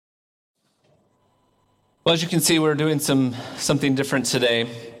Well, as you can see, we're doing something different today.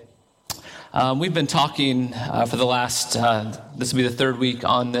 We've been talking for the last, this will be the third week,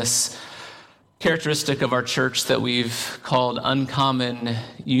 on this characteristic of our church that we've called uncommon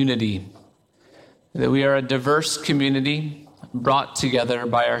unity. That we are a diverse community brought together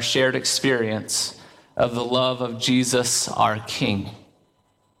by our shared experience of the love of Jesus, our King.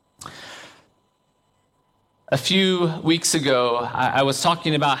 A few weeks ago, I was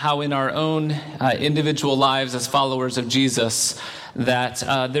talking about how in our own individual lives as followers of Jesus,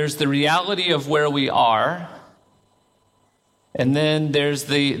 that there's the reality of where we are, and then there's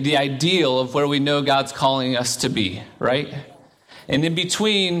the ideal of where we know God's calling us to be, right? And in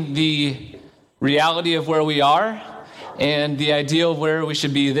between the reality of where we are and the ideal of where we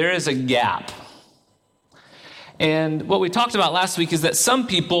should be, there is a gap. And what we talked about last week is that some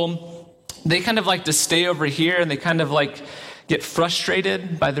people, they kind of like to stay over here, and they kind of like get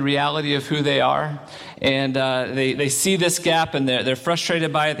frustrated by the reality of who they are. And they see this gap, and they're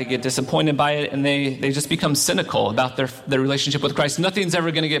frustrated by it. They get disappointed by it, and they just become cynical about their relationship with Christ. Nothing's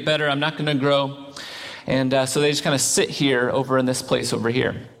ever going to get better. I'm not going to grow. And so they just kind of sit here over in this place over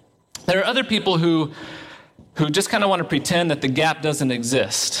here. There are other people who just kind of want to pretend that the gap doesn't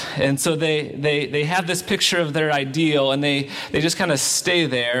exist. And so they have this picture of their ideal, and they just kind of stay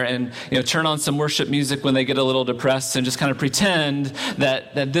there and turn on some worship music when they get a little depressed and just kind of pretend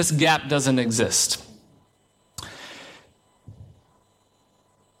that this gap doesn't exist.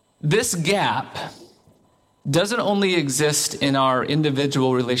 This gap doesn't only exist in our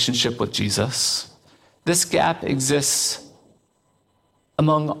individual relationship with Jesus. This gap exists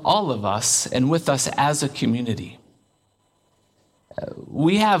among all of us and with us as a community.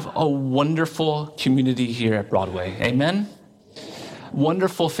 We have a wonderful community here at Broadway. Amen?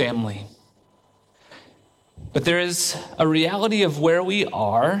 Wonderful family. But there is a reality of where we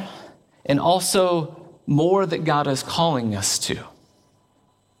are, and also more that God is calling us to.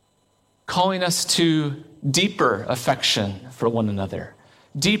 Calling us to deeper affection for one another,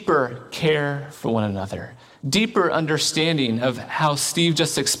 deeper care for one another, deeper understanding of how Steve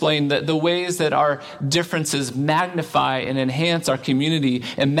just explained that the ways that our differences magnify and enhance our community,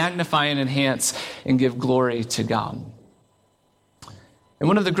 and magnify and enhance and give glory to God. And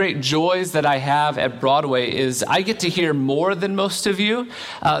one of the great joys that I have at Broadway is I get to hear more than most of you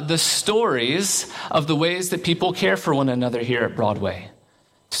the stories of the ways that people care for one another here at Broadway.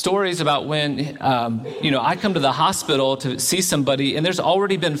 Stories about when, I come to the hospital to see somebody, and there's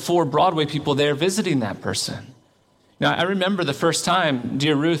already been 4 Broadway people there visiting that person. Now, I remember the first time,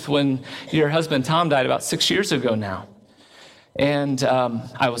 dear Ruth, when your husband Tom died about 6 years ago now. And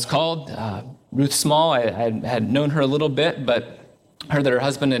I was called, Ruth Small. I had known her a little bit, but heard that her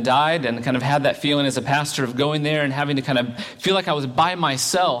husband had died, and kind of had that feeling as a pastor of going there and having to kind of feel like I was by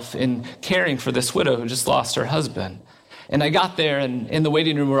myself in caring for this widow who just lost her husband. And I got there, and in the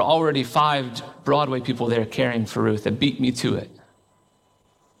waiting room were already 5 Broadway people there caring for Ruth. It beat me to it.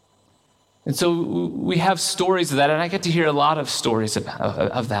 And so we have stories of that, and I get to hear a lot of stories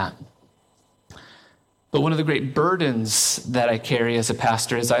of that. But one of the great burdens that I carry as a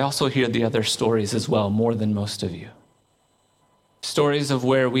pastor is I also hear the other stories as well, more than most of you. Stories of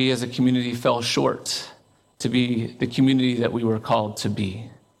where we as a community fell short to be the community that we were called to be.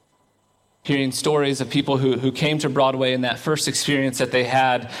 Hearing stories of people who came to Broadway, and that first experience that they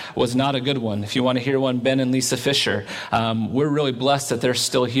had was not a good one. If you want to hear one, Ben and Lisa Fisher, we're really blessed that they're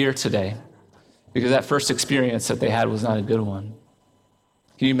still here today, because that first experience that they had was not a good one.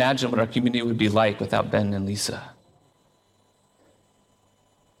 Can you imagine what our community would be like without Ben and Lisa?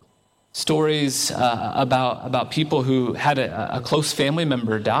 Stories about people who had a close family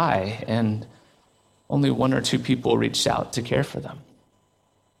member die, and only 1 or 2 people reached out to care for them.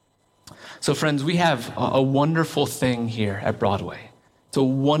 So friends, we have a wonderful thing here at Broadway. It's a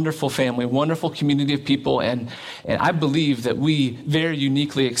wonderful family, wonderful community of people, and I believe that we very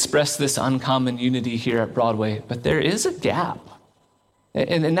uniquely express this uncommon unity here at Broadway, but there is a gap.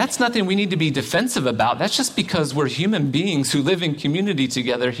 And that's nothing we need to be defensive about. That's just because we're human beings who live in community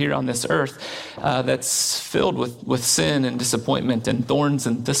together here on this earth that's filled with sin and disappointment and thorns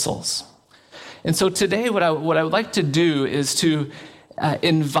and thistles. And so today what I would like to do is to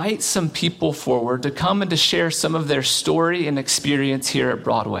invite some people forward to come and to share some of their story and experience here at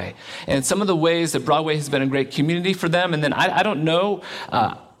Broadway, and some of the ways that Broadway has been a great community for them. And then I don't know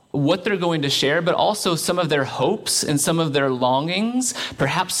what they're going to share, but also some of their hopes and some of their longings,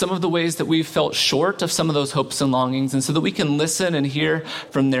 perhaps some of the ways that we've felt short of some of those hopes and longings, and so that we can listen and hear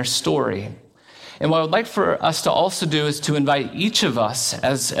from their story. And what I would like for us to also do is to invite each of us,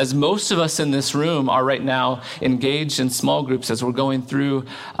 as most of us in this room are right now engaged in small groups as we're going through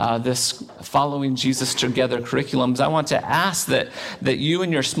this Following Jesus Together curriculums, I want to ask that you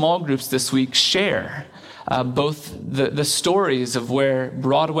and your small groups this week share both the stories of where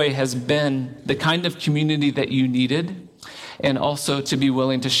Broadway has been the kind of community that you needed, and also to be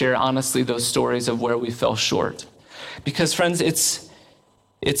willing to share honestly those stories of where we fell short. Because friends, it's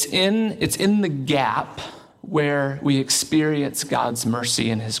in the gap where we experience God's mercy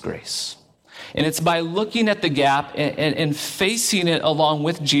and his grace. And it's by looking at the gap and facing it along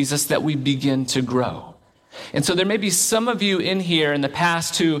with Jesus that we begin to grow. And so there may be some of you in here in the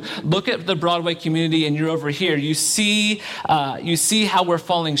past who look at the Broadway community and you're over here. You see how we're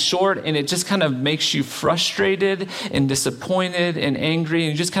falling short, and it just kind of makes you frustrated and disappointed and angry.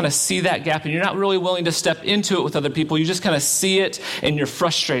 And you just kind of see that gap, and you're not really willing to step into it with other people. You just kind of see it, and you're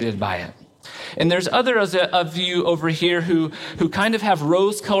frustrated by it. And there's others of you over here who kind of have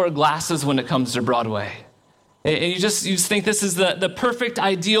rose-colored glasses when it comes to Broadway. And you just think this is the perfect,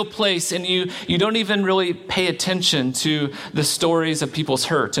 ideal place, and you don't even really pay attention to the stories of people's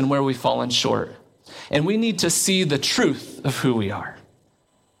hurt and where we've fallen short. And we need to see the truth of who we are,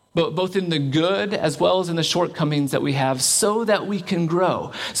 both in the good as well as in the shortcomings that we have, so that we can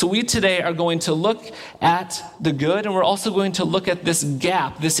grow. So we today are going to look at the good, and we're also going to look at this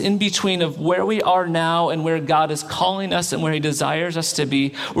gap, this in-between of where we are now and where God is calling us and where he desires us to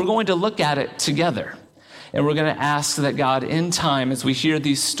be. We're going to look at it together. And we're going to ask that God, in time, as we hear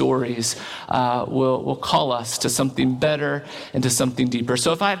these stories, will call us to something better and to something deeper.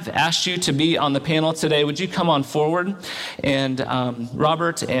 So if I've asked you to be on the panel today, would you come on forward? And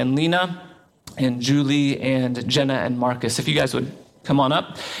Robert and Lena and Julie and Jenna and Marcus, if you guys would come on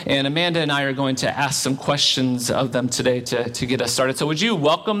up. And Amanda and I are going to ask some questions of them today to get us started. So would you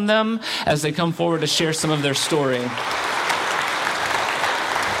welcome them as they come forward to share some of their story?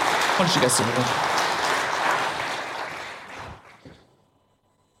 Why don't you guys sit with me?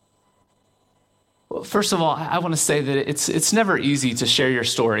 First of all, I want to say that it's never easy to share your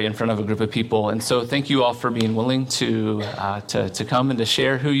story in front of a group of people, and so thank you all for being willing to come and to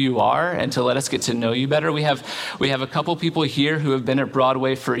share who you are and to let us get to know you better. We have a couple people here who have been at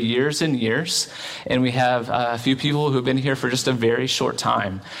Broadway for years and years, and we have a few people who have been here for just a very short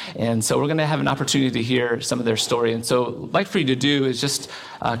time, and so we're going to have an opportunity to hear some of their story. And so, what I'd like for you to do is just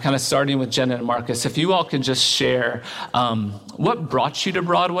kind of starting with Jenna and Marcus, if you all could just share what brought you to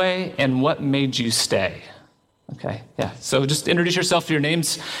Broadway and what made you stay. Okay, yeah. So just introduce yourself, your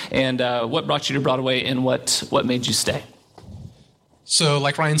names, and what brought you to Broadway and what made you stay. So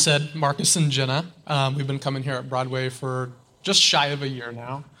like Ryan said, Marcus and Jenna, we've been coming here at Broadway for just shy of a year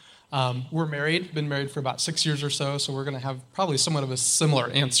now. We're married, been married for about 6 years or so we're going to have probably somewhat of a similar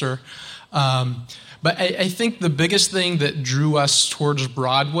answer. But I think the biggest thing that drew us towards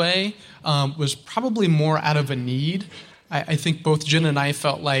Broadway was probably more out of a need. I think both Jen and I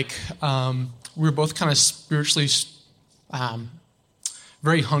felt like we were both kind of spiritually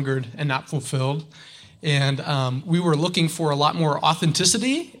very hungered and not fulfilled. And we were looking for a lot more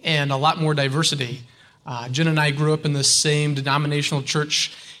authenticity and a lot more diversity. Jen and I grew up in the same denominational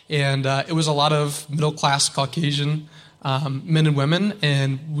church, and it was a lot of middle-class Caucasian men and women,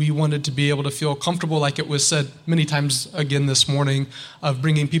 and we wanted to be able to feel comfortable, like it was said many times again this morning, of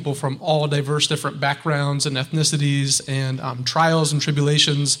bringing people from all diverse different backgrounds and ethnicities and trials and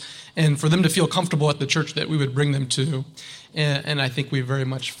tribulations, and for them to feel comfortable at the church that we would bring them to. And I think we very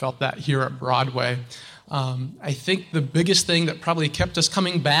much felt that here at Broadway. I think the biggest thing that probably kept us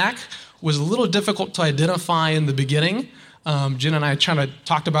coming back was a little difficult to identify in the beginning. Jen and I kind of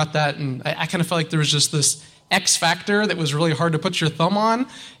talked about that, and I kind of felt like there was just this X factor that was really hard to put your thumb on,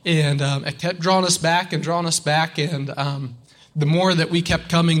 and it kept drawing us back, and the more that we kept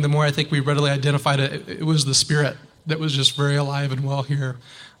coming, the more I think we readily identified it. It was the Spirit that was just very alive and well here,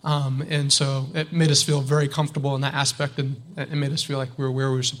 and so it made us feel very comfortable in that aspect, and it made us feel like we were where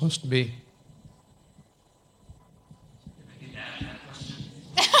we were supposed to be.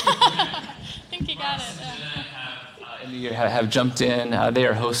 I think you got it. Have jumped in. They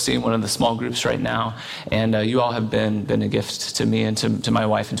are hosting one of the small groups right now, and you all have been a gift to me and to my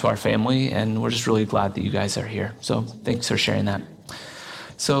wife and to our family, and we're just really glad that you guys are here. So thanks for sharing that.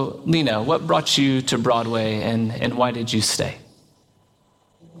 So Lena, what brought you to Broadway, and why did you stay?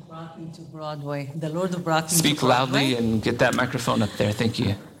 What brought me to Broadway? The Lord brought me to Broadway. Speak loudly and get that microphone up there. Thank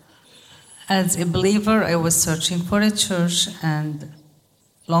you. As a believer, I was searching for a church and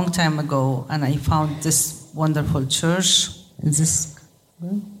long time ago, and I found this wonderful church. Is this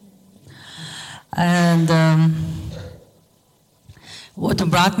good? And what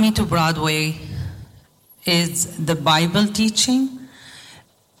brought me to Broadway is the Bible teaching.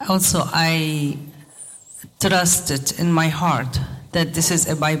 Also, I trusted in my heart that this is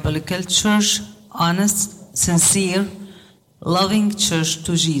a biblical church, honest, sincere, loving church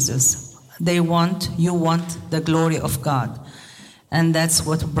to Jesus. You want the glory of God. And that's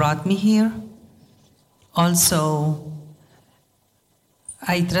what brought me here. Also,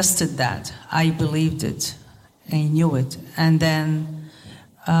 I trusted that. I believed it. I knew it. And then,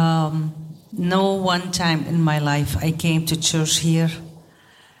 no one time in my life I came to church here.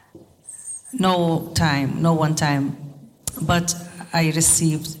 No one time. But I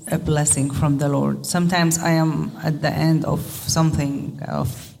received a blessing from the Lord. Sometimes I am at the end of something, at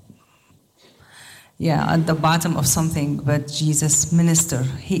the bottom of something, but Jesus minister,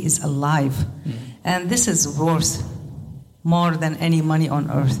 He is alive. Mm-hmm. And this is worth more than any money on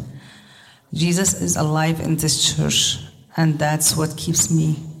earth. Jesus is alive in this church, and that's what keeps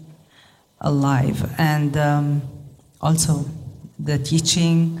me alive. And also the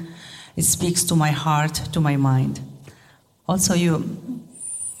teaching, it speaks to my heart, to my mind. Also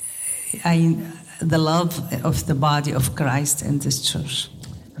the love of the body of Christ in this church.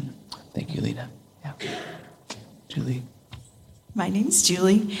 Thank you, Lena. Yeah. Julie. My name's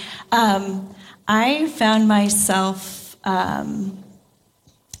Julie. I found myself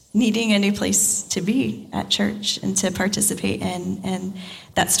needing a new place to be at church and to participate in. And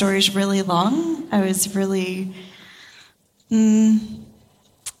that story is really long. I was really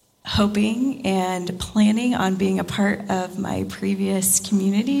hoping and planning on being a part of my previous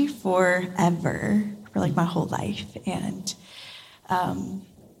community forever, for like my whole life. And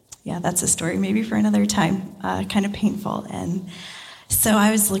that's a story maybe for another time, kind of painful. And so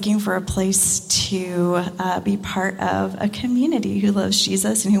I was looking for a place to be part of a community who loves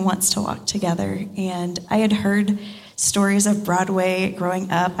Jesus and who wants to walk together. And I had heard stories of Broadway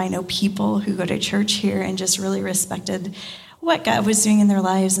growing up. I know people who go to church here and just really respected what God was doing in their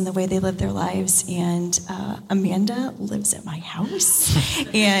lives and the way they lived their lives. And Amanda lives at my house.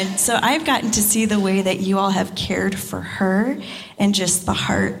 And so I've gotten to see the way that you all have cared for her and just the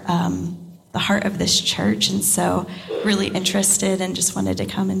heart of this church. And so really interested and just wanted to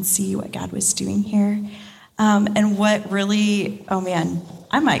come and see what God was doing here. And what really,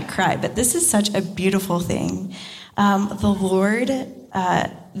 I might cry, but this is such a beautiful thing. The Lord,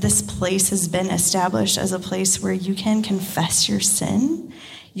 this place has been established as a place where you can confess your sin.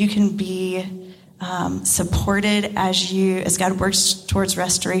 You can be supported as God works towards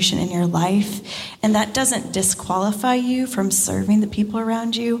restoration in your life. And that doesn't disqualify you from serving the people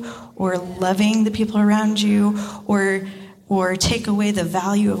around you or loving the people around you or take away the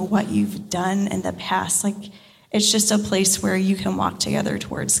value of what you've done in the past. Like, it's just a place where you can walk together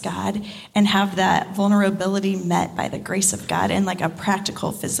towards God and have that vulnerability met by the grace of God in like a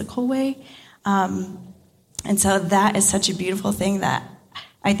practical, physical way. And so that is such a beautiful thing that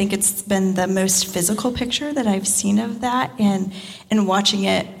I think it's been the most physical picture that I've seen of that, and watching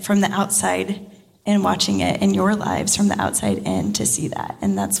it from the outside and watching it in your lives from the outside in to see that.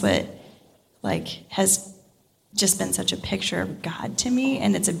 And that's what has just been such a picture of God to me,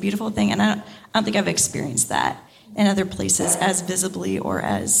 and it's a beautiful thing. And I don't think I've experienced that in other places as visibly or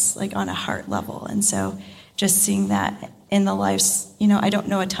as on a heart level. And so just seeing that in the lives, I don't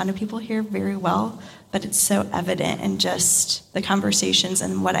know a ton of people here very well, but it's so evident in just the conversations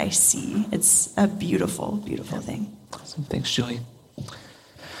and what I see. It's a beautiful, beautiful thing. Awesome. Thanks, Julie.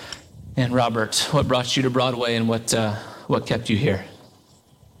 And Robert, what brought you to Broadway, and what kept you here?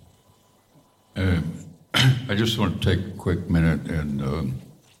 I just want to take a quick minute and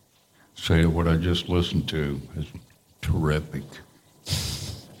say that what I just listened to is terrific.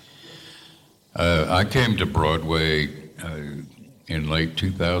 I came to Broadway in late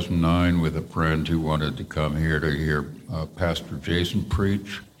 2009 with a friend who wanted to come here to hear Pastor Jason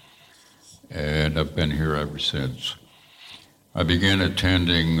preach, and I've been here ever since. I began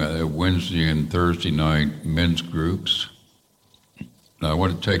attending Wednesday and Thursday night men's groups. Now, I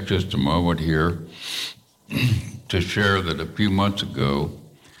want to take just a moment here to share that a few months ago,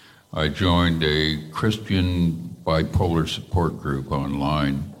 I joined a Christian bipolar support group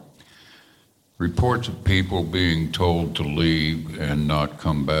online. Reports of people being told to leave and not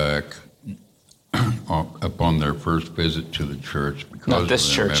come back upon their first visit to the church because not this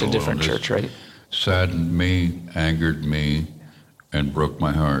of their church, a different church, right? Saddened me, angered me, and broke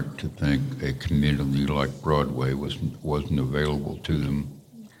my heart to think a community like Broadway wasn't available to them.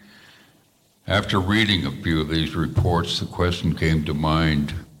 After reading a few of these reports, the question came to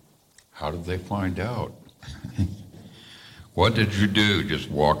mind, how did they find out? What did you do? Just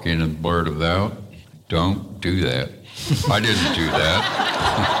walk in and blurt it out? Don't do that. I didn't do that.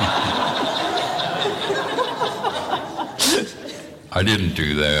 I didn't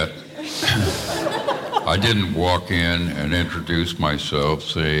do that. I didn't walk in and introduce myself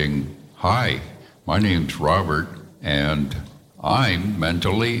saying, "Hi, my name's Robert, and I'm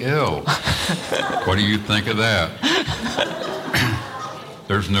mentally ill." What do you think of that?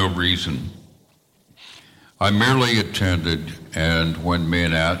 There's no reason. I merely attended, and when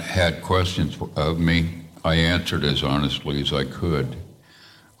men had questions of me, I answered as honestly as I could.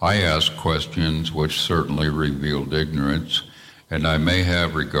 I asked questions which certainly revealed ignorance, and I may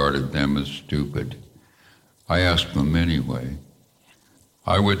have regarded them as stupid. I asked them anyway.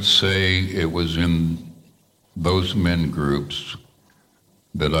 I would say it was in those men groups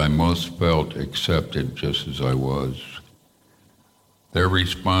that I most felt accepted just as I was. Their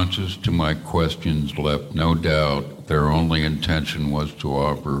responses to my questions left no doubt their only intention was to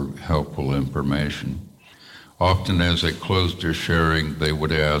offer helpful information. Often as they closed their sharing, they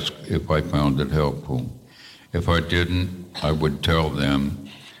would ask if I found it helpful. If I didn't, I would tell them,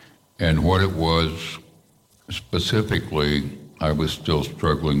 and what it was specifically, I was still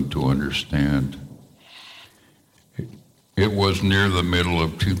struggling to understand. It was near the middle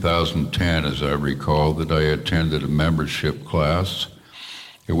of 2010, as I recall, that I attended a membership class.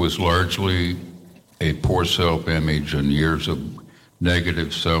 It was largely a poor self-image and years of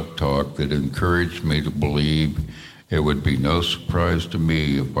negative self-talk that encouraged me to believe it would be no surprise to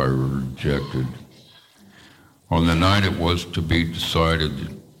me if I were rejected. On the night it was to be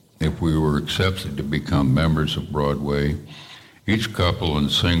decided if we were accepted to become members of Broadway, each couple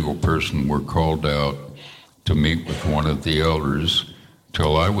and single person were called out to meet with one of the elders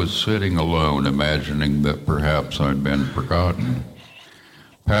till I was sitting alone, imagining that perhaps I'd been forgotten.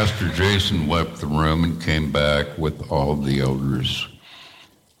 Pastor Jason left the room and came back with all of the elders.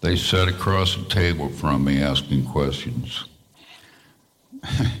 They sat across the table from me asking questions.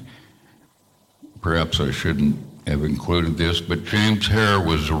 Perhaps I shouldn't have included this, but James' hair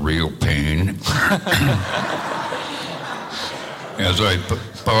was a real pain. As I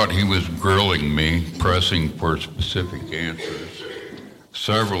thought he was grilling me, pressing for specific answers,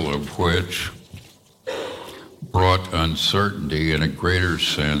 several of which brought uncertainty and a greater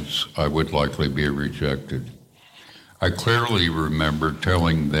sense I would likely be rejected. I clearly remember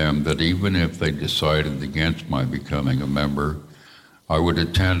telling them that even if they decided against my becoming a member, I would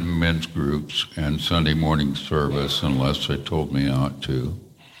attend men's groups and Sunday morning service unless they told me not to.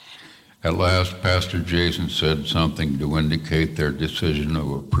 At last, Pastor Jason said something to indicate their decision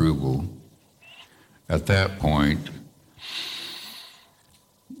of approval. At that point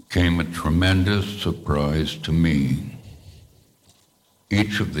came a tremendous surprise to me.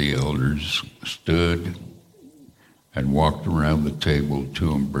 Each of the elders stood and walked around the table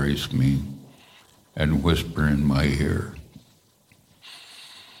to embrace me and whisper in my ear,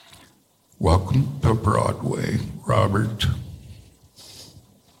 "Welcome to Broadway, Robert."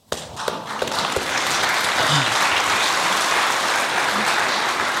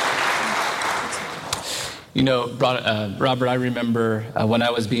 You know, Robert, I remember when I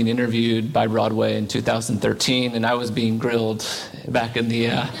was being interviewed by Broadway in 2013, and I was being grilled back in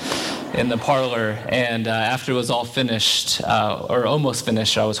the parlor. And after it was all finished, or almost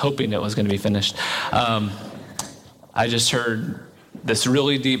finished, I was hoping it was going to be finished. I just heard this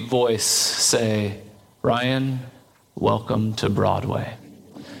really deep voice say, "Ryan, welcome to Broadway."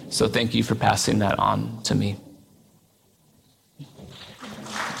 So thank you for passing that on to me.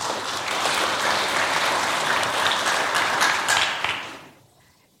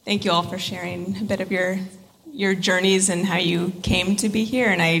 Thank you all for sharing a bit of your journeys and how you came to be here.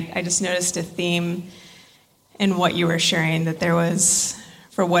 And I just noticed a theme in what you were sharing, that there was,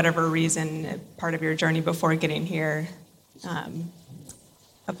 for whatever reason, part of your journey before getting here,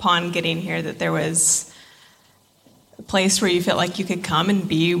 upon getting here, that there was a place where you felt like you could come and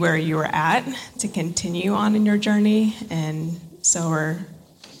be where you were at to continue on in your journey. And so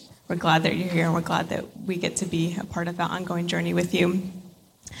we're glad that you're here, and we're glad that we get to be a part of that ongoing journey with you.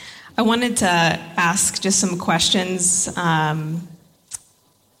 I wanted to ask just some questions to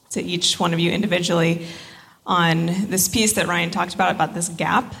each one of you individually on this piece that Ryan talked about this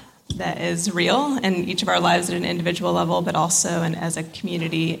gap that is real in each of our lives at an individual level, but also as a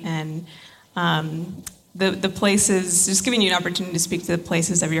community, and the places, just giving you an opportunity to speak to the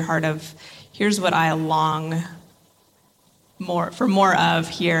places of your heart of, here's what I long for more of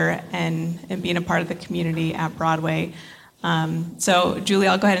here, and being a part of the community at Broadway. So, Julie,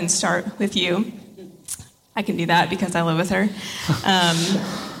 I'll go ahead and start with you. I can do that because I live with her.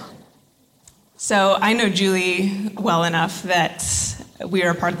 So I know Julie well enough that we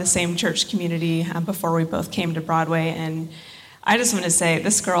are a part of the same church community before we both came to Broadway. And I just want to say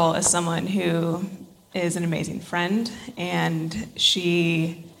this girl is someone who is an amazing friend, and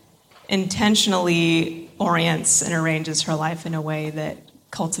she intentionally orients and arranges her life in a way that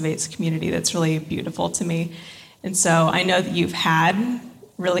cultivates community that's really beautiful to me. And so I know that you've had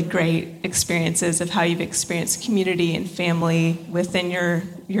really great experiences of how you've experienced community and family within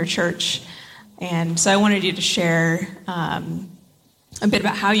your church. And so I wanted you to share a bit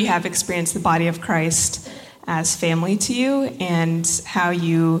about how you have experienced the body of Christ as family to you and how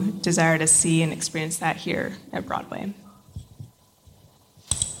you desire to see and experience that here at Broadway.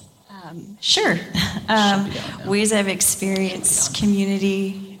 Sure. Ways I've experienced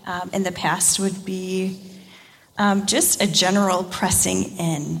community in the past would be just a general pressing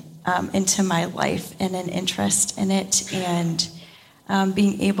into my life and an interest in it, and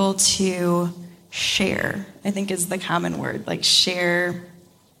being able to share, I think is the common word, like share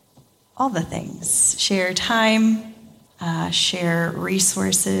all the things. Share time, share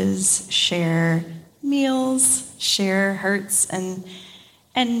resources, share meals, share hurts and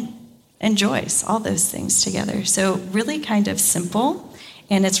joys, all those things together. So really kind of simple,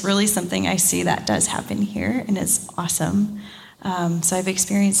 and it's really something I see that does happen here, and it's awesome. So I've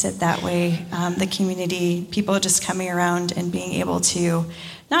experienced it that way. The community, people just coming around and being able to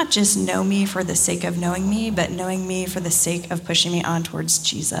not just know me for the sake of knowing me, but knowing me for the sake of pushing me on towards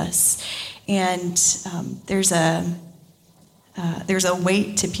Jesus. And there's a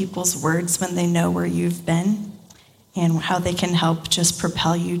weight to people's words when they know where you've been and how they can help just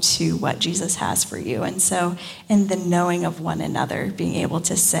propel you to what Jesus has for you. And so in the knowing of one another, being able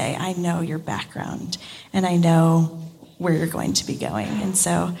to say, I know your background and I know where you're going to be going. And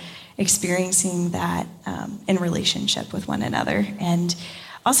so experiencing that in relationship with one another, and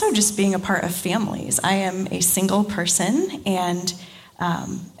also just being a part of families. I am a single person, and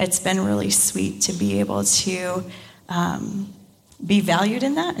it's been really sweet to be able to be valued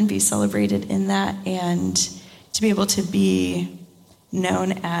in that and be celebrated in that, and to be able to be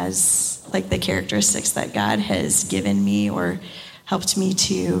known as like the characteristics that God has given me or helped me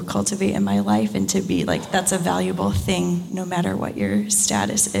to cultivate in my life, and to be like, that's a valuable thing no matter what your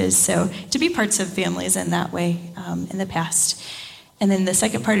status is. So to be parts of families in that way in the past. And then the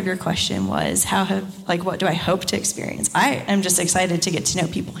second part of your question was, what do I hope to experience? I am just excited to get to know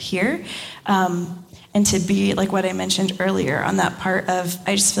people here, and to be like what I mentioned earlier on that part of,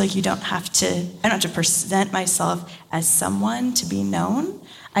 I just feel like I don't have to present myself as someone to be known.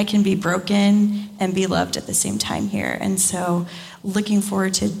 I can be broken and be loved at the same time here. And so looking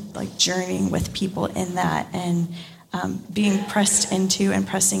forward to like journeying with people in that, and being pressed into and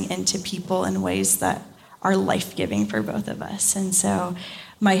pressing into people in ways that are life-giving for both of us. And so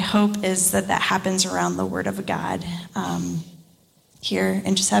my hope is that happens around the Word of God here,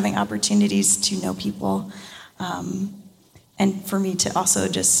 and just having opportunities to know people. And for me to also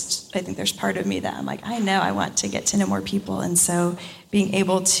just, I think there's part of me that I'm like, I know I want to get to know more people. And so being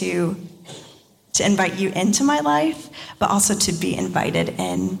able to invite you into my life, but also to be invited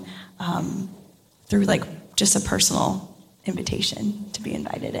in through like just a personal invitation to be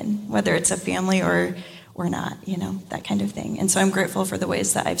invited in, whether it's a family or not, that kind of thing. And so I'm grateful for the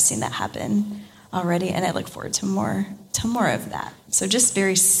ways that I've seen that happen already, and I look forward to more of that. So just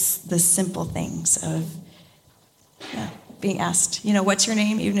the simple things of being asked, what's your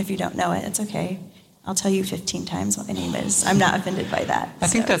name? Even if you don't know it, it's okay. I'll tell you 15 times what my name is. I'm not offended by that. I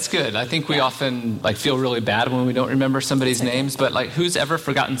think that's good. I think we often feel really bad when we don't remember somebody's names, but who's ever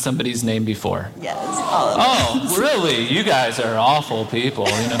forgotten somebody's name before? Yes, all of us. Oh, really? You guys are awful people,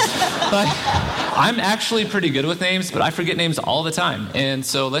 I'm actually pretty good with names, but I forget names all the time. And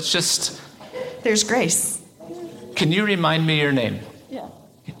so let's just... There's grace. Can you remind me your name? Yeah.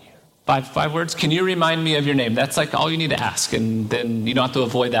 Five words? Can you remind me of your name? That's all you need to ask, and then you don't have to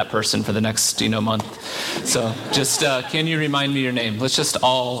avoid that person for the next month. So just can you remind me your name? Let's just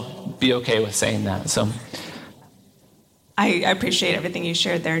all be okay with saying that. So I appreciate everything you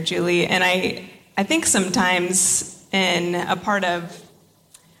shared there, Julie. And I think sometimes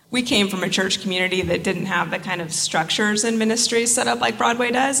we came from a church community that didn't have the kind of structures and ministries set up like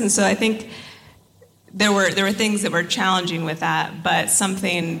Broadway does, and so I think there were things that were challenging with that, but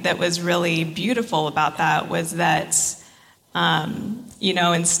something that was really beautiful about that was that,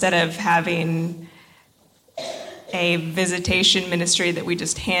 instead of having a visitation ministry that we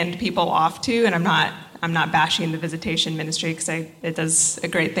just hand people off to, and I'm not bashing the visitation ministry because it does a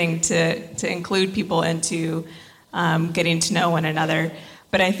great thing to include people into getting to know one another,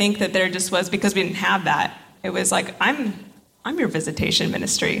 but I think that there just was, because we didn't have that, it was like, I'm your visitation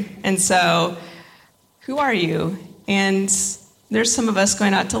ministry, and so who are you? And there's some of us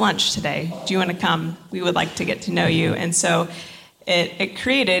going out to lunch today. Do you want to come? We would like to get to know you. And so it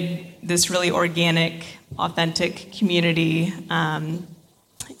created this really organic, authentic community, and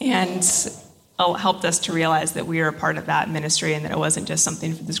helped us to realize that we were a part of that ministry and that it wasn't just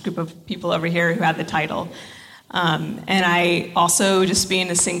something for this group of people over here who had the title. And I also, just being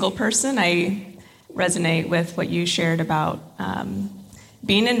a single person, I resonate with what you shared about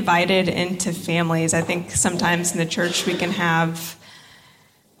being invited into families. I think sometimes in the church we can have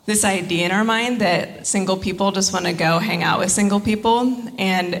this idea in our mind that single people just want to go hang out with single people,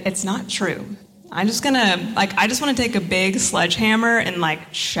 and it's not true. I just want to take a big sledgehammer and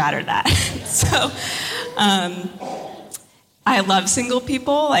shatter that. So, I love single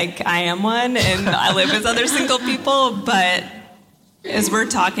people, I am one, and I live with other single people, but as we're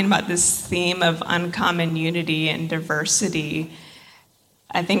talking about this theme of uncommon unity and diversity,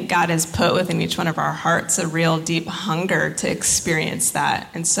 I think God has put within each one of our hearts a real deep hunger to experience that.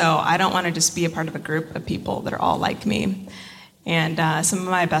 And so I don't want to just be a part of a group of people that are all like me. And some of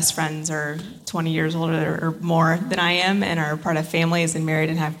my best friends are 20 years older or more than I am and are part of families and married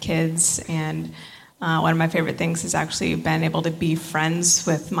and have kids. And one of my favorite things has actually been able to be friends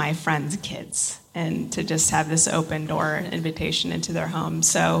with my friends' kids and to just have this open door invitation into their home.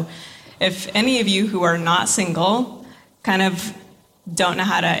 So if any of you who are not single kind of don't know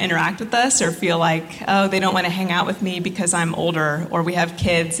how to interact with us or feel like, oh, they don't want to hang out with me because I'm older or we have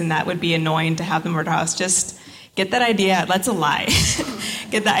kids and that would be annoying to have them over to our house, just get that idea, that's a lie.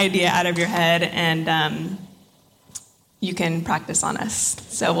 Get that idea out of your head and you can practice on us.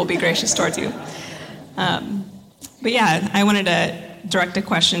 So we'll be gracious towards you. But yeah, I wanted to direct a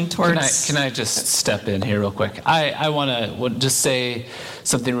question towards... Can I just step in here real quick? I want to just say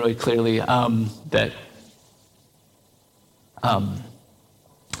something really clearly, that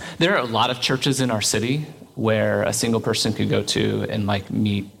there are a lot of churches in our city where a single person could go to and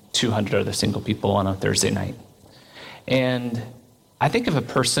meet 200 other single people on a Thursday night. And I think if a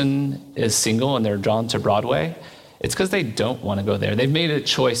person is single and they're drawn to Broadway, it's because they don't want to go there. They've made a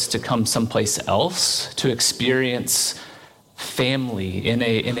choice to come someplace else to experience family in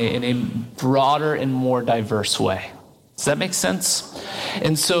a broader and more diverse way. Does that make sense?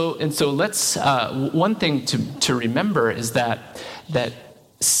 And so let's one thing to remember is that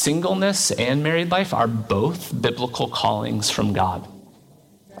singleness and married life are both biblical callings from God.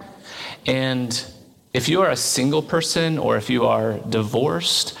 And if you are a single person or if you are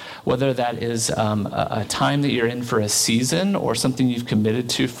divorced, whether that is a time that you're in for a season or something you've committed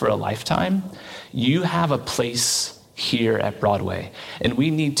to for a lifetime, you have a place here at Broadway. And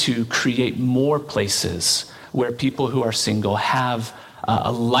we need to create more places where people who are single have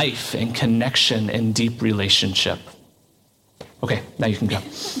a life and connection and deep relationship. Okay, now you can go.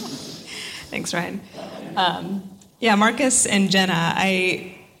 Thanks, Ryan. Yeah, Marcus and Jenna,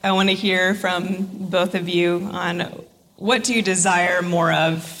 I want to hear from both of you on what do you desire more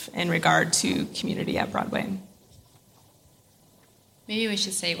of in regard to community at Broadway? Maybe we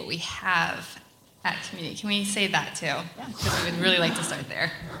should say what we have at community. Can we say that too? Yeah. Because we would really like to start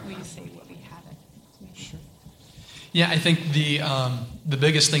there. Will you say what we have at community? Sure. Yeah, I think the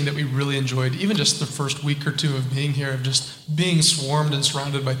biggest thing that we really enjoyed, even just the first week or two of being here, of just being swarmed and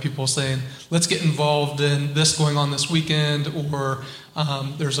surrounded by people saying, let's get involved in this going on this weekend, or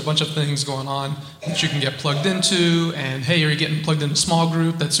there's a bunch of things going on that you can get plugged into, and hey, are you getting plugged into a small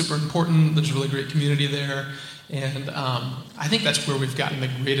group? That's super important. There's a really great community there. And I think that's where we've gotten the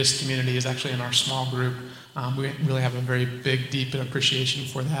greatest community is actually in our small group. We really have a very big, deep appreciation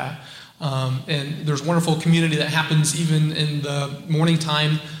for that. And there's wonderful community that happens even in the morning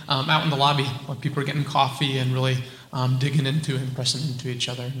time out in the lobby when people are getting coffee and really digging into and pressing into each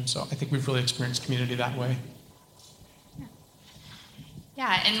other. And so I think we've really experienced community that way.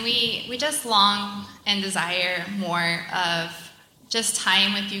 Yeah, and we just long and desire more of just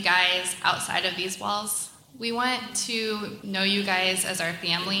time with you guys outside of these walls. We want to know you guys as our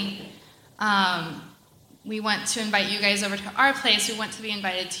family. We want to invite you guys over to our place. We want to be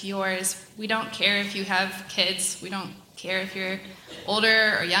invited to yours. We don't care if you have kids. We don't care if you're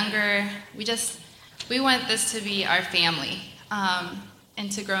older or younger. We want this to be our family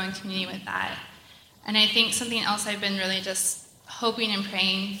and to grow in community with that. And I think something else I've been really just hoping and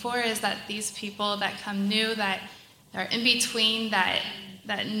praying for is that these people that come new, that are in between, that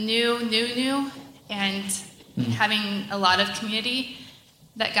new, and having a lot of community,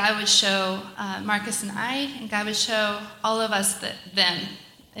 that God would show Marcus and I, and God would show all of us them.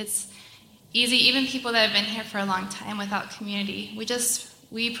 It's easy, even people that have been here for a long time without community.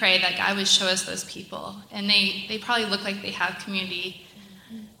 We pray that God would show us those people, and they probably look like they have community,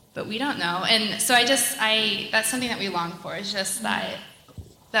 but we don't know. And so that's something that we long for, is just that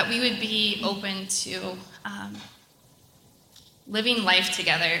we would be open to living life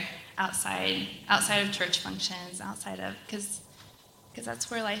together outside of church functions, because that's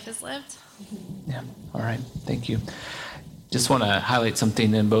where life is lived. Yeah. All right. Thank you. Just want to highlight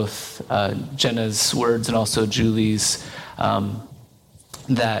something in both Jenna's words and also Julie's,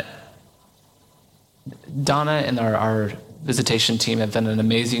 that Donna and our visitation team have done an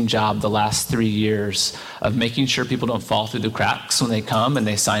amazing job the last 3 years of making sure people don't fall through the cracks when they come and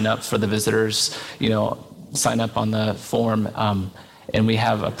they sign up for the visitors, sign up on the form. And we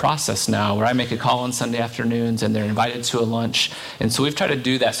have a process now where I make a call on Sunday afternoons and they're invited to a lunch. And so we've tried to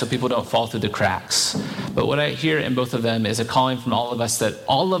do that so people don't fall through the cracks. But what I hear in both of them is a calling from all of us that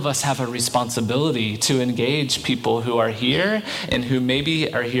all of us have a responsibility to engage people who are here and who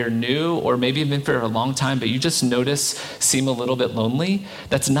maybe are here new or maybe have been for a long time, but you just notice seem a little bit lonely.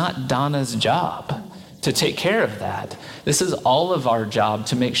 That's not Donna's job to take care of that. This is all of our job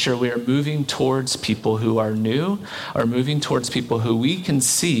to make sure we are moving towards people who are new or moving towards people who we can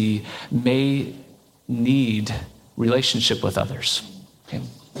see may need relationship with others. Okay.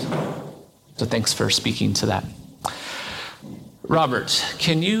 So thanks for speaking to that. Robert,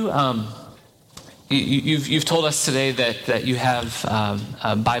 can you, you've told us today that you have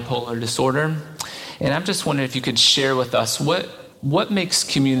bipolar disorder, and I'm just wondering if you could share with us what makes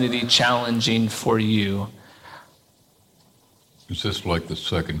community challenging for you? Is this like the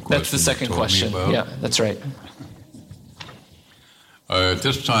second question? That's the second question. Yeah, that's right. At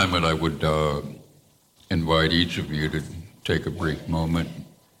this time, I would invite each of you to take a brief moment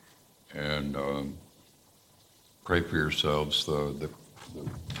and pray for yourselves. The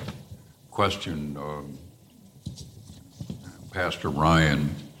question Pastor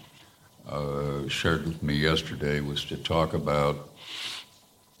Ryan shared with me yesterday was to talk about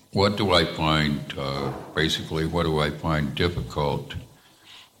what do I find difficult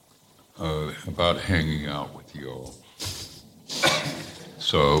about hanging out with you all.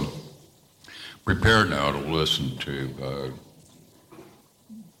 So prepare now to listen to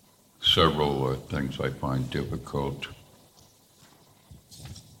several things I find difficult.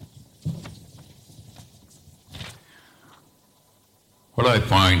 What I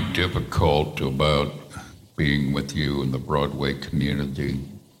find difficult about being with you in the Broadway community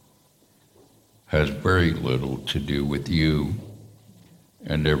has very little to do with you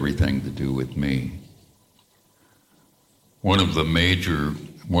and everything to do with me. One of the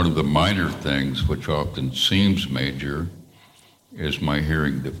minor things, which often seems major, is my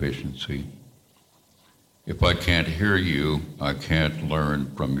hearing deficiency. If I can't hear you, I can't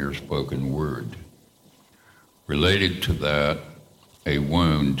learn from your spoken word. Related to that, a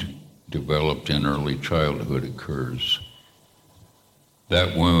wound developed in early childhood occurs.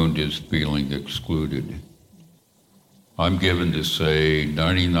 That wound is feeling excluded. I'm given to say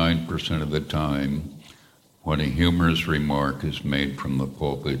 99% of the time when a humorous remark is made from the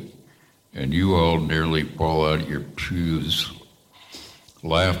pulpit and you all nearly fall out of your pews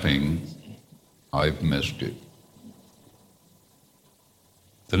laughing, I've missed it.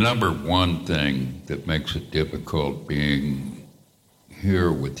 The number one thing that makes it difficult being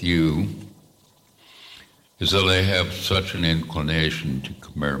here with you is that I have such an inclination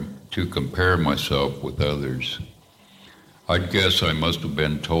to compare myself with others. I'd guess I must have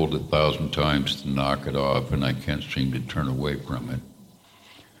been told 1,000 times to knock it off, and I can't seem to turn away from it.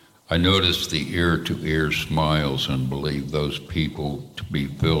 I notice the ear-to-ear smiles and believe those people to be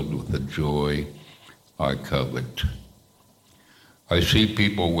filled with the joy I covet. I see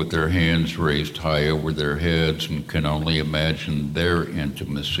people with their hands raised high over their heads and can only imagine their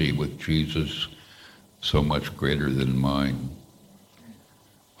intimacy with Jesus so much greater than mine.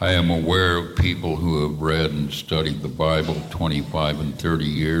 I am aware of people who have read and studied the Bible 25 and 30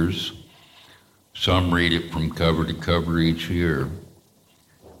 years. Some read it from cover to cover each year.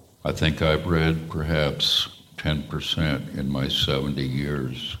 I think I've read perhaps 10% in my 70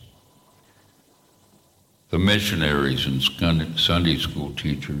 years. The missionaries and Sunday school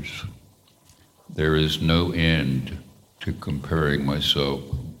teachers, there is no end to comparing myself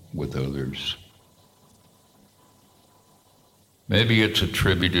with others. Maybe it's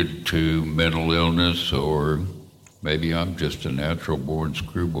attributed to mental illness, or maybe I'm just a natural-born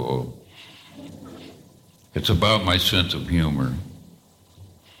screwball. It's about my sense of humor.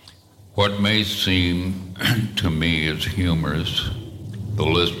 What may seem to me as humorous, the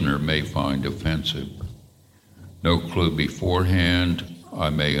listener may find offensive. No clue beforehand, I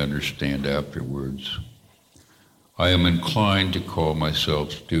may understand afterwards. I am inclined to call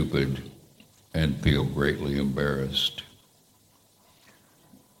myself stupid and feel greatly embarrassed.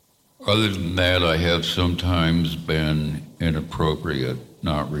 Other than that, I have sometimes been inappropriate,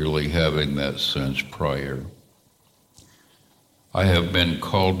 not really having that sense prior. I have been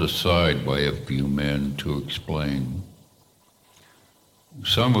called aside by a few men to explain.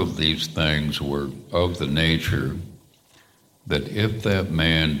 Some of these things were of the nature that if that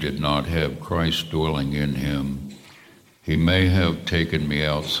man did not have Christ dwelling in him, he may have taken me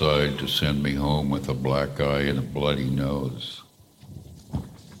outside to send me home with a black eye and a bloody nose.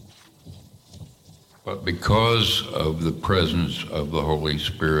 But because of the presence of the Holy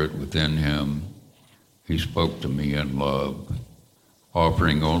Spirit within him, he spoke to me in love,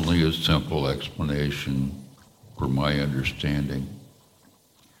 offering only a simple explanation for my understanding.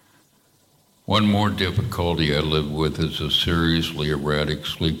 One more difficulty I live with is a seriously erratic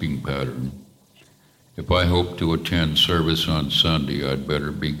sleeping pattern. If I hope to attend service on Sunday, I'd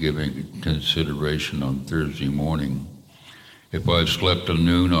better be giving consideration on Thursday morning. If I've slept at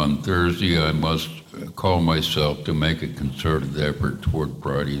noon on Thursday, I must call myself to make a concerted effort toward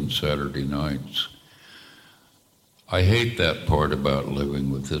Friday and Saturday nights. I hate that part about living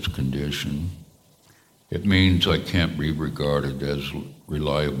with this condition. It means I can't be regarded as a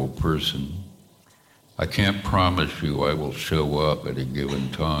reliable person. I can't promise you I will show up at a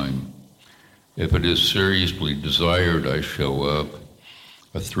given time. If it is seriously desired I show up,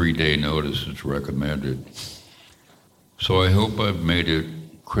 a 3-day notice is recommended. So I hope I've made it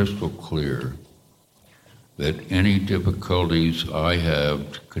crystal clear that any difficulties I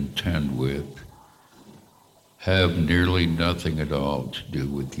have to contend with have nearly nothing at all to do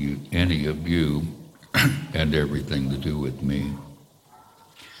with you, any of you, and everything to do with me.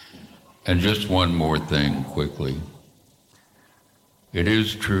 And just one more thing quickly. It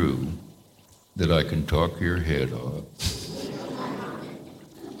is true that I can talk your head off.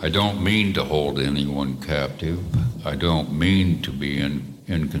 I don't mean to hold anyone captive. I don't mean to be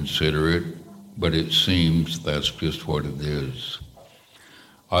inconsiderate, but it seems that's just what it is.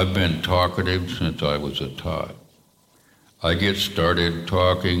 I've been talkative since I was a tot. I get started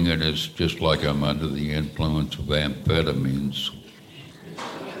talking and it's just like I'm under the influence of amphetamines.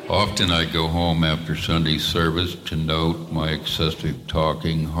 Often I go home after Sunday service to note my excessive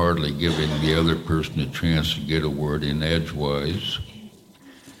talking, hardly giving the other person a chance to get a word in edgewise.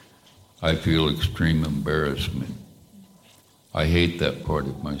 I feel extreme embarrassment. I hate that part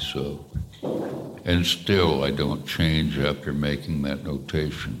of myself. And still I don't change after making that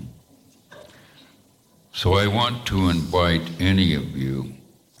notation. So I want to invite any of you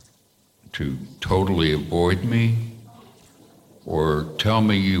to totally avoid me or tell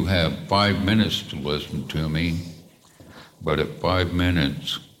me you have 5 minutes to listen to me, but at 5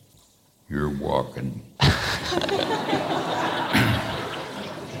 minutes, you're walking.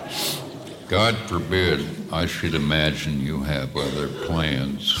 God forbid I should imagine you have other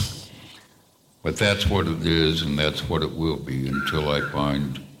plans. But that's what it is, and that's what it will be until I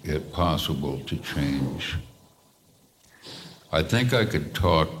find it possible to change. I think I could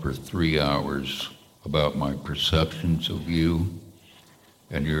talk for 3 hours about my perceptions of you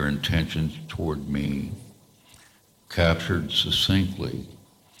and your intentions toward me, captured succinctly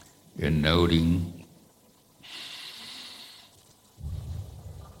in noting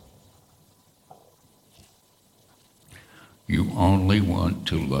you only want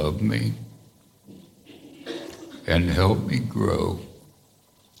to love me and help me grow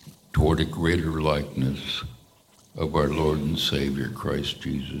toward a greater likeness of our Lord and Savior, Christ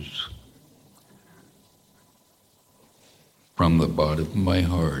Jesus. From the bottom of my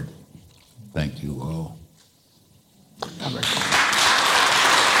heart, thank you all.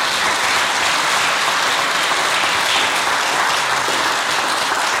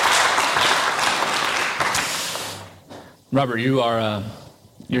 Robert,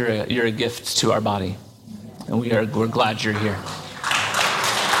 you're a gift to our body, and we're glad you're here.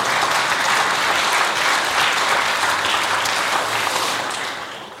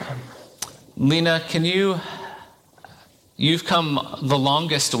 Lena, you've come the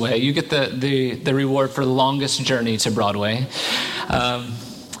longest way. You get the reward for the longest journey to Broadway.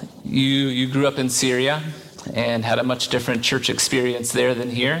 You grew up in Syria and had a much different church experience there than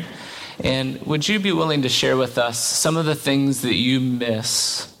here. And would you be willing to share with us some of the things that you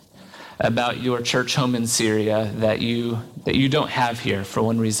miss about your church home in Syria that you don't have here for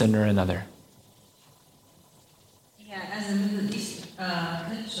one reason or another? Yeah, as a Middle East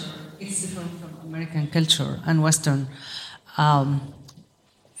culture, it's different from American culture and Western.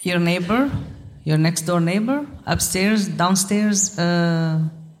 Your neighbor, your next door neighbor, upstairs, downstairs,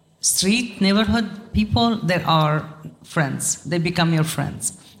 street, neighborhood people, they are friends. They become your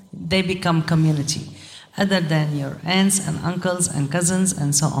friends. They become community, other than your aunts and uncles and cousins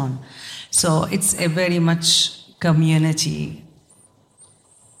and so on. So it's a very much community,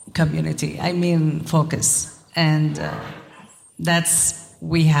 focus. And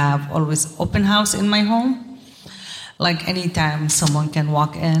we have always open house in my home. Like anytime someone can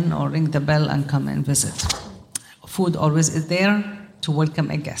walk in or ring the bell and come and visit. Food always is there to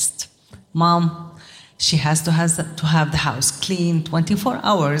welcome a guest. Mom, she has to have the house clean 24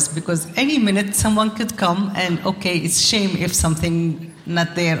 hours because any minute someone could come and it's shame if something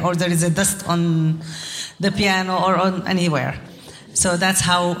not there or there is a dust on the piano or on anywhere. So that's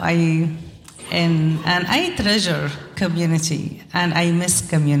how I treasure community and I miss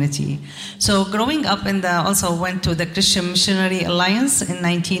community. So growing up also went to the Christian Missionary Alliance in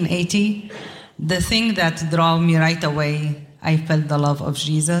 1980. The thing that drew me right away, I felt the love of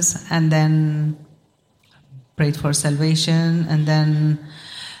Jesus and then prayed for salvation and then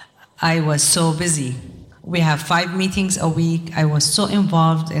I was so busy. We have 5 meetings a week. I was so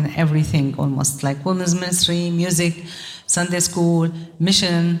involved in everything, almost like women's ministry, music, Sunday school,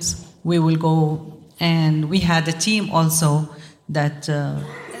 missions. We will go, and we had a team also that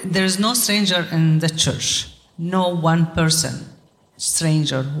there's no stranger in the church, no one person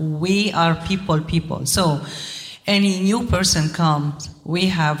stranger. We are people. So any new person comes, we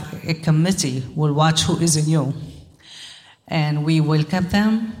have a committee, we'll watch who is new. And we welcome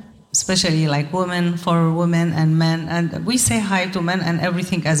them, especially like women, for women and men. And we say hi to men and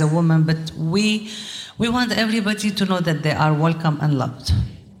everything as a woman, but we want everybody to know that they are welcome and loved.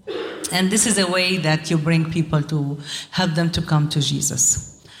 And this is a way that you bring people to help them to come to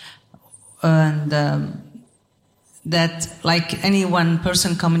Jesus. And that like any one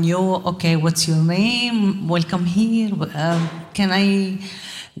person coming you, what's your name? Welcome here.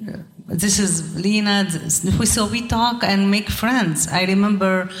 This is Lena. So we talk and make friends. I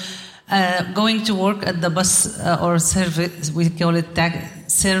remember going to work at the bus or service, we call it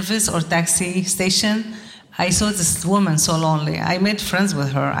service or taxi station. I saw this woman so lonely. I made friends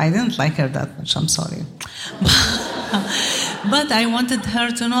with her. I didn't like her that much, I'm sorry. But I wanted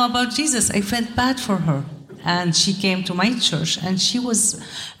her to know about Jesus. I felt bad for her. And she came to my church, and she was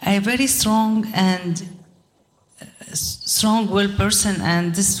a very strong-willed person,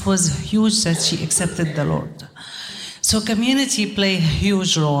 and this was huge that she accepted the Lord. So community play a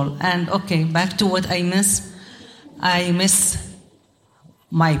huge role. And back to what I miss. I miss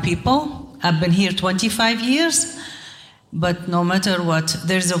my people. I've been here 25 years, but no matter what,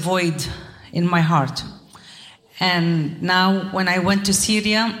 there's a void in my heart. And now when I went to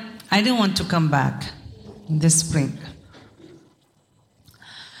Syria, I didn't want to come back this spring.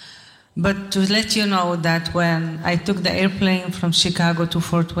 But to let you know that when I took the airplane from Chicago to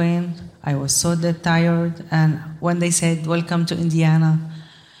Fort Wayne, I was so dead tired. And when they said, welcome to Indiana,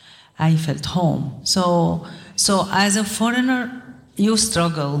 I felt home. So as a foreigner, you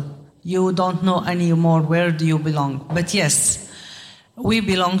struggle. You don't know anymore where do you belong. But yes, we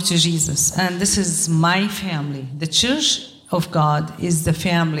belong to Jesus. And this is my family. The Church of God is the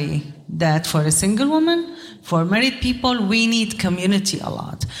family that for a single woman, for married people, we need community a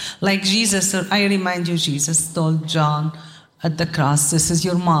lot. Like Jesus, I remind you, Jesus told John at the cross, this is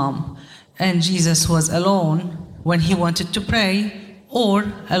your mom. And Jesus was alone when he wanted to pray, or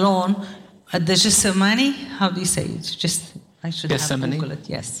alone at the Gethsemane. How do you say it? I should Gethsemane. have Googled it,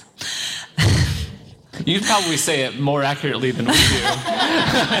 yes. You probably say it more accurately than we do.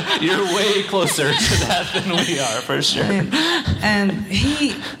 You're way closer to that than we are, for sure. And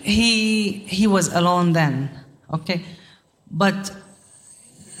he was alone then, But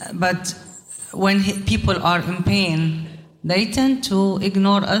when people are in pain, they tend to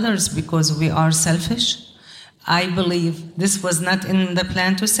ignore others because we are selfish. I believe, this was not in the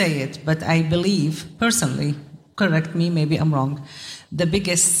plan to say it, but I believe personally, correct me, maybe I'm wrong, the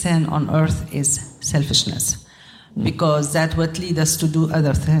biggest sin on earth is selfishness, because that's what leads us to do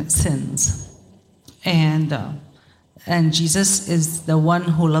other sins. And Jesus is the one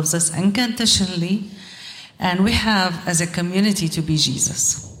who loves us unconditionally, and we have, as a community, to be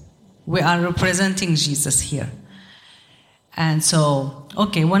Jesus. We are representing Jesus here. And so,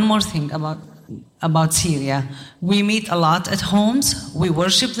 one more thing about Syria. We meet a lot at homes. We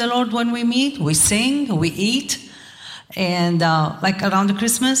worship the Lord when we meet. We sing, we eat. And like around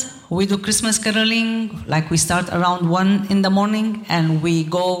Christmas, we do Christmas caroling. Like we start around 1 a.m. and we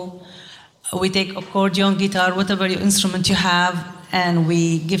take accordion, guitar, whatever your instrument you have, and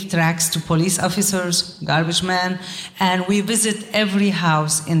we give tracts to police officers, garbage men, and we visit every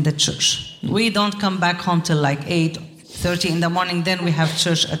house in the church. We don't come back home till like 8:30 in the morning, then we have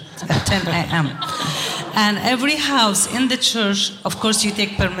church at 10 a.m. And every house in the church, of course, you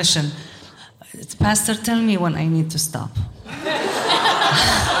take permission. Pastor, tell me when I need to stop.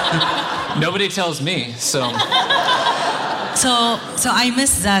 Nobody tells me, so So I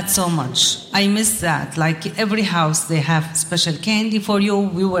miss that so much. I miss that. Like every house, they have special candy for you.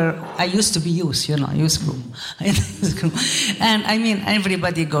 I used to be youth group. And I mean,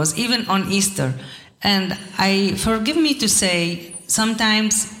 everybody goes, even on Easter. And forgive me to say,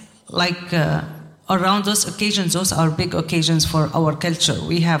 sometimes, like around those occasions, those are big occasions for our culture.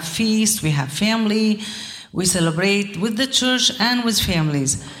 We have feast, we have family, we celebrate with the church and with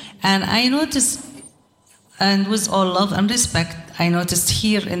families. And I noticed, and with all love and respect, I noticed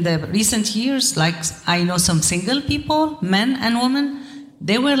here in the recent years, like I know some single people, men and women,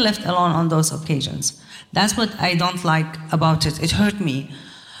 they were left alone on those occasions. That's what I don't like about it. It hurt me.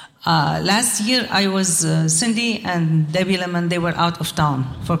 Last year, I was Cindy and Debbie Lemon. They were out of town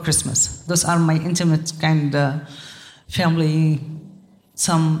for Christmas. Those are my intimate kind of family.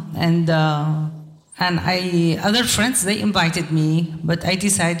 Other friends, they invited me, but I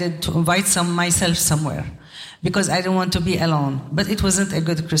decided to invite myself somewhere because I don't want to be alone. But it wasn't a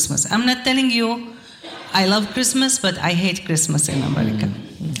good Christmas. I'm not telling you I love Christmas, but I hate Christmas in America.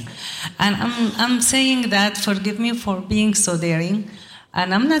 And I'm saying that, forgive me for being so daring.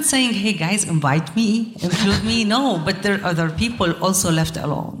 And I'm not saying, hey guys, invite me, include me. No, but there are other people also left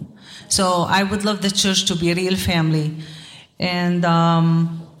alone. So I would love the church to be a real family. And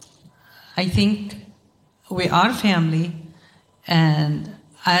I think we are family. And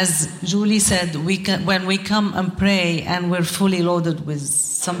as Julie said, when we come and pray and we're fully loaded with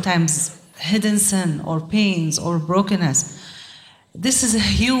sometimes hidden sin or pains or brokenness, this is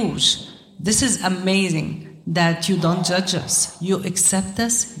amazing. That you don't judge us. You accept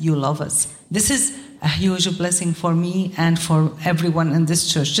us, you love us. This is a huge blessing for me and for everyone in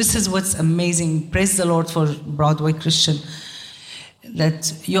this church. This is what's amazing. Praise the Lord for Broadway Christian.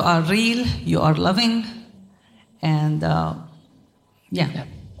 That you are real, you are loving, and yeah.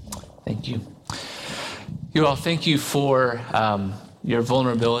 Thank you. You all, thank you for your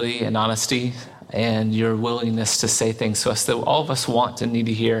vulnerability and honesty and your willingness to say things to us that all of us want and need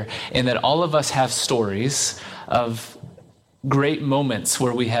to hear, and that all of us have stories of great moments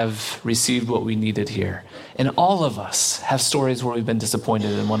where we have received what we needed here. And all of us have stories where we've been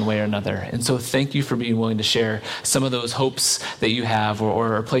disappointed in one way or another. And so thank you for being willing to share some of those hopes that you have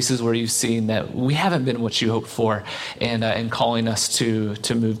or places where you've seen that we haven't been what you hoped for, and calling us to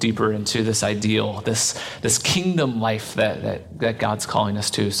move deeper into this ideal, this kingdom life that God's calling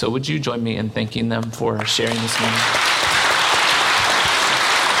us to. So would you join me in thanking them for sharing this morning?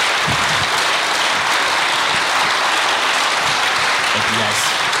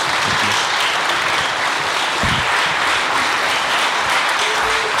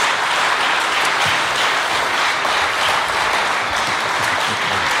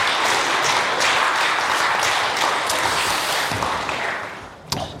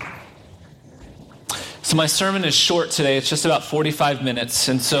 So my sermon is short today. It's just about 45 minutes.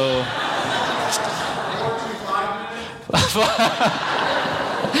 And so...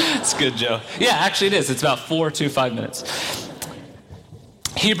 It's good, Joe. Yeah, actually it is. It's about 4 to 5 minutes.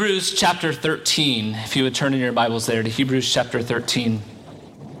 Hebrews chapter 13. If you would turn in your Bibles there to Hebrews chapter 13.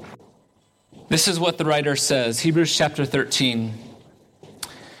 This is what the writer says. Hebrews chapter 13.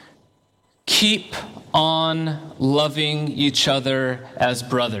 Keep on loving each other as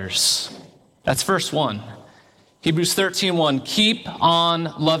brothers. That's verse 1. Hebrews 13:1. Keep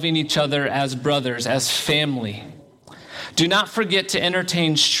on loving each other as brothers, as family. Do not forget to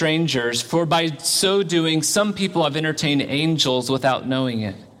entertain strangers, for by so doing, some people have entertained angels without knowing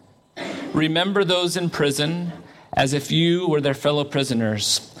it. Remember those in prison as if you were their fellow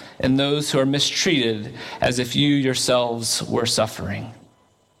prisoners, and those who are mistreated as if you yourselves were suffering.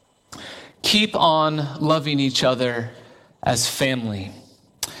 Keep on loving each other as family.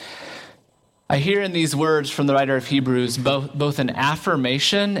 I hear in these words from the writer of Hebrews both an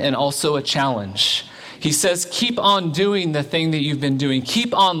affirmation and also a challenge. He says, keep on doing the thing that you've been doing.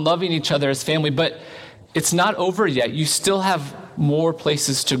 Keep on loving each other as family, but it's not over yet. You still have more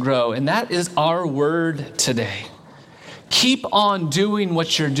places to grow, and that is our word today. Keep on doing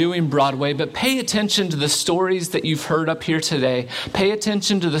what you're doing, Broadway, but pay attention to the stories that you've heard up here today. Pay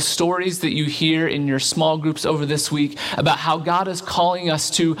attention to the stories that you hear in your small groups over this week about how God is calling us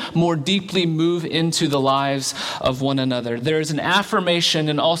to more deeply move into the lives of one another. There is an affirmation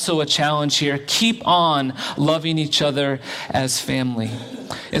and also a challenge here. Keep on loving each other as family.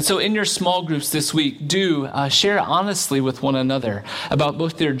 And so in your small groups this week, do share honestly with one another about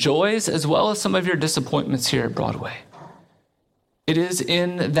both their joys as well as some of your disappointments here at Broadway. It is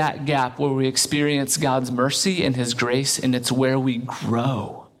in that gap where we experience God's mercy and his grace, and it's where we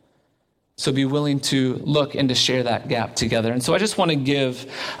grow. So be willing to look and to share that gap together. And so I just want to give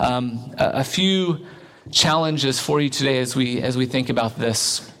a few challenges for you today as we think about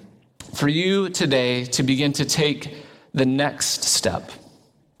this. For you today to begin to take the next step,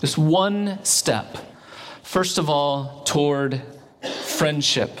 just one step, first of all, toward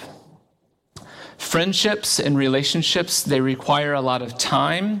friendship. Friendships and relationships, they require a lot of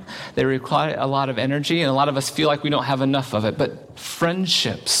time, they require a lot of energy, and a lot of us feel like we don't have enough of it. But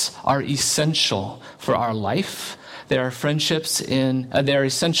friendships are essential for our life. They're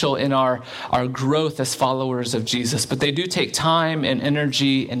essential in our growth as followers of Jesus. But they do take time and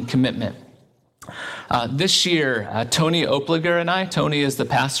energy and commitment. This year, Tony Opliger and I, Tony is the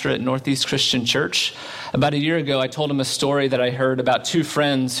pastor at Northeast Christian Church. About a year ago, I told him a story that I heard about two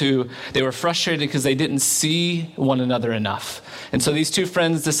friends who they were frustrated because they didn't see one another enough. And so these two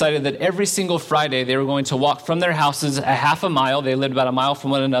friends decided that every single Friday they were going to walk from their houses a half a mile. They lived about a mile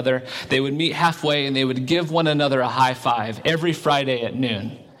from one another. They would meet halfway and they would give one another a high five every Friday at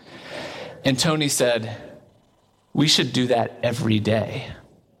noon. And Tony said, "We should do that every day."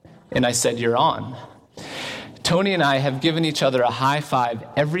 And I said, "You're on." Tony and I have given each other a high five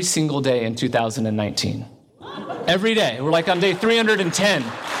every single day in 2019. Every day. We're like on day 310.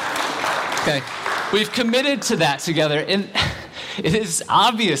 Okay. We've committed to that together, and it has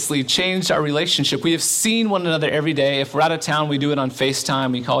obviously changed our relationship. We have seen one another every day. If we're out of town, we do it on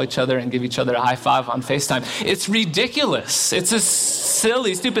FaceTime. We call each other and give each other a high five on FaceTime. It's ridiculous. It's a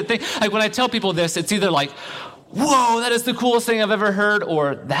silly, stupid thing. Like when I tell people this, it's either like, "Whoa, that is the coolest thing I've ever heard,"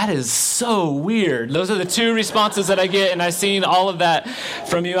 or "That is so weird." Those are the two responses that I get, and I've seen all of that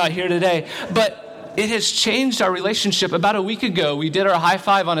from you out here today. But it has changed our relationship. About a week ago, we did our high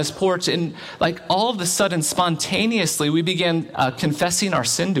five on his porch, and like all of a sudden, spontaneously, we began confessing our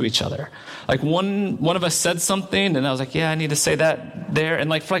sin to each other. Like one of us said something, and I was like, "Yeah, I need to say that there." And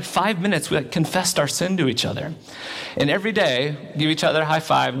like for like 5 minutes, we confessed our sin to each other. And every day, give each other a high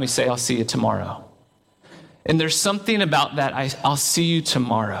five, and we say, "I'll see you tomorrow." And there's something about that, I'll see you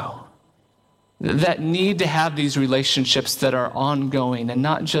tomorrow. That need to have these relationships that are ongoing and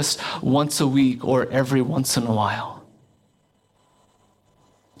not just once a week or every once in a while.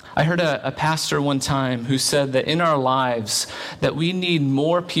 I heard a pastor one time who said that in our lives, that we need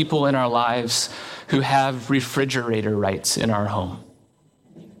more people in our lives who have refrigerator rights in our home.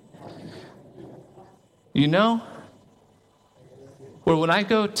 You know? Where when I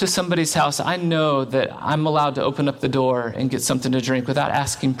go to somebody's house, I know that I'm allowed to open up the door and get something to drink without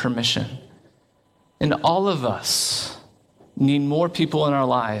asking permission. And all of us need more people in our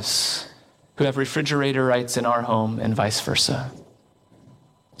lives who have refrigerator rights in our home and vice versa.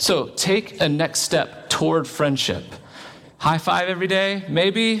 So take a next step toward friendship. High five every day,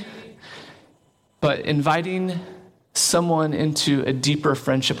 maybe, but inviting someone into a deeper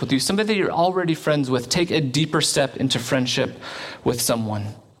friendship with you, somebody that you're already friends with, take a deeper step into friendship with someone.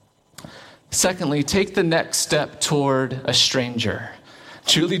 Secondly, take the next step toward a stranger.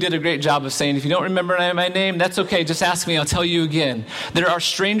 Julie did a great job of saying, if you don't remember my name, that's okay, just ask me, I'll tell you again. There are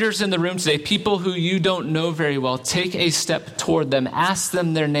strangers in the room today, people who you don't know very well. Take a step toward them, ask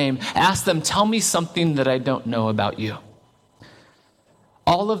them their name, ask them, tell me something that I don't know about you.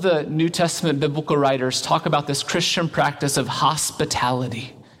 All of the New Testament biblical writers talk about this Christian practice of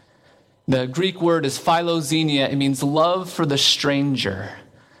hospitality. The Greek word is philoxenia. It means love for the stranger.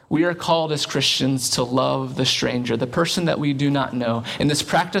 We are called as Christians to love the stranger, the person that we do not know. And this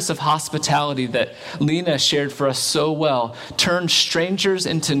practice of hospitality that Lena shared for us so well turns strangers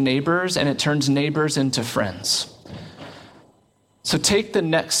into neighbors, and it turns neighbors into friends. So take the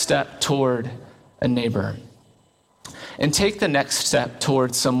next step toward a neighbor. And take the next step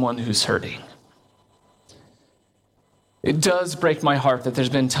towards someone who's hurting. It does break my heart that there's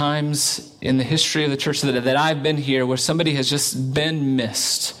been times in the history of the church that I've been here where somebody has just been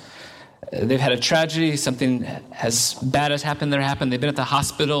missed. They've had a tragedy, something bad has happened, they've been at the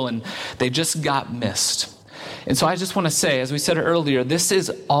hospital, and they just got missed. And so I just want to say, as we said earlier, this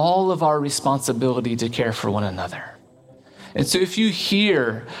is all of our responsibility to care for one another. And so if you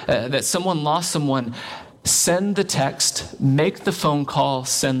hear that someone lost someone, send the text, make the phone call,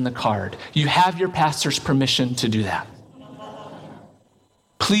 send the card. You have your pastor's permission to do that.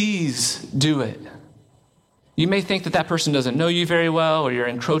 Please do it. You may think that person doesn't know you very well, or you're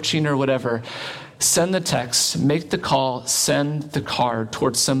encroaching or whatever. Send the text, make the call, send the card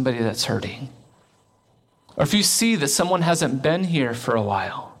towards somebody that's hurting. Or if you see that someone hasn't been here for a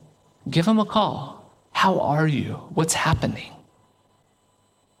while, give them a call. How are you? What's happening?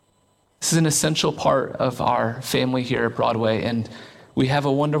 This is an essential part of our family here at Broadway, and we have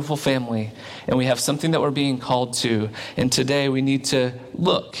a wonderful family, and we have something that we're being called to, and today we need to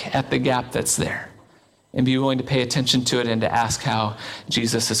look at the gap that's there and be willing to pay attention to it and to ask how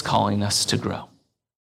Jesus is calling us to grow.